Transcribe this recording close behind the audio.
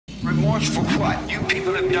Remorse for what? You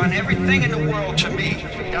people have done everything in the world to me.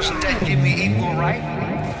 Doesn't that give me equal right?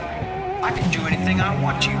 I can do anything I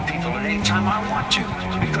want to you people at any time I want to,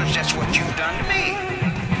 because that's what you've done to me.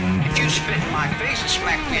 If you spit in my face and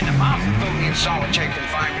smack me in the mouth and throw me in solitary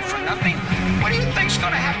confinement for nothing, what do you think's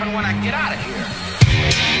gonna happen when I get out of here?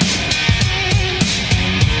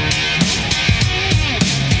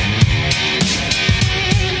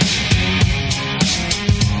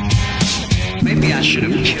 Maybe I should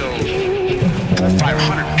have killed 400 or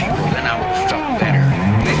 500 people, then I would have felt better.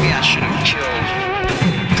 Maybe I should have killed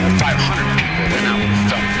 400 or 500 people, then I would have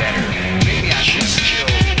felt better. Maybe I should have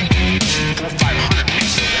killed 400 or 500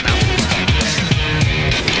 people, then I would have felt better.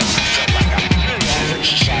 Then I felt like I really offered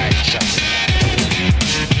society something.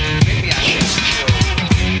 Maybe I should have killed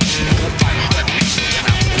 400 or 500 people, then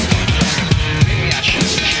I would have felt better. Maybe I should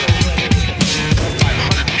have killed 400 or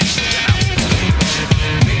 500 people, then I would have felt better.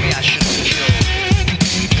 Maybe I should have killed 500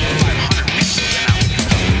 people, then I would have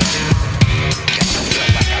felt better. Then I felt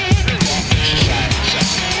like I really offered society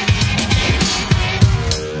something.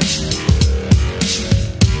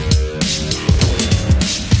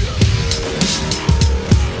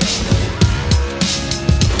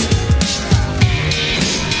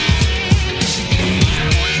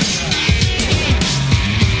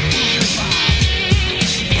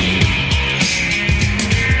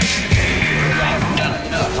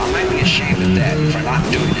 For not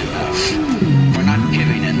doing enough, for not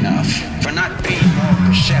giving enough, for not being more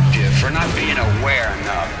perceptive, for not being aware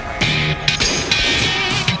enough.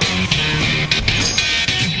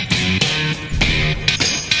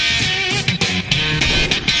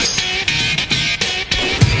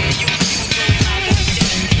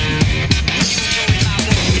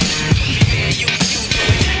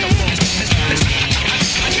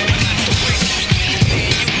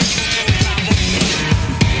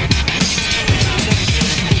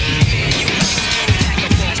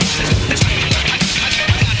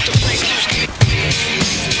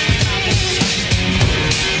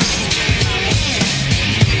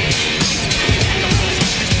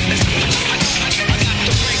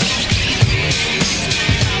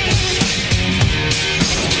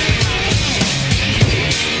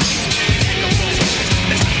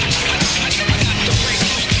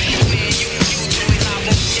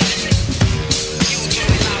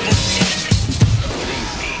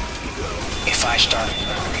 If I started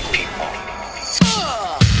murdering people,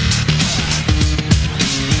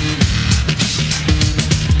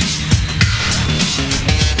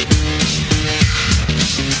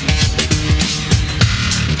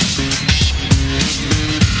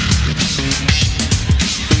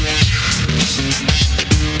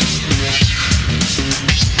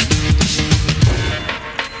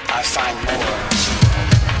 I find more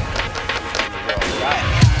in the world that I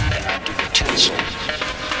am than I do the tinsel.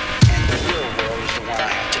 The real world is the one I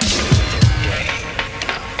have to deal with every day.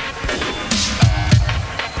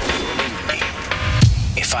 Believe me,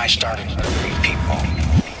 if I started murdering people,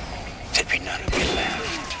 there'd be none of me left.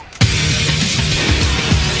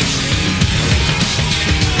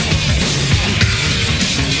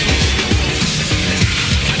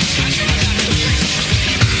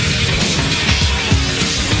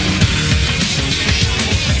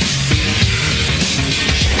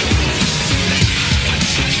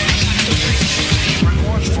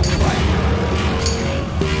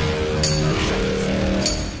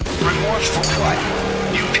 Remorse for what?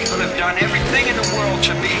 You people have done everything in the world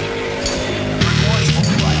to me. Remorse for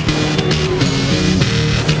what?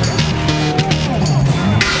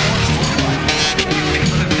 Remorse for what? You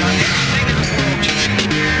people have done everything in the world to me.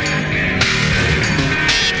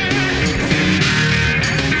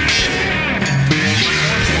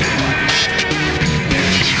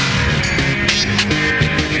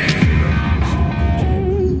 Remorse for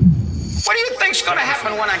what? What do you think's gonna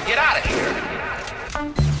happen when I get out of here?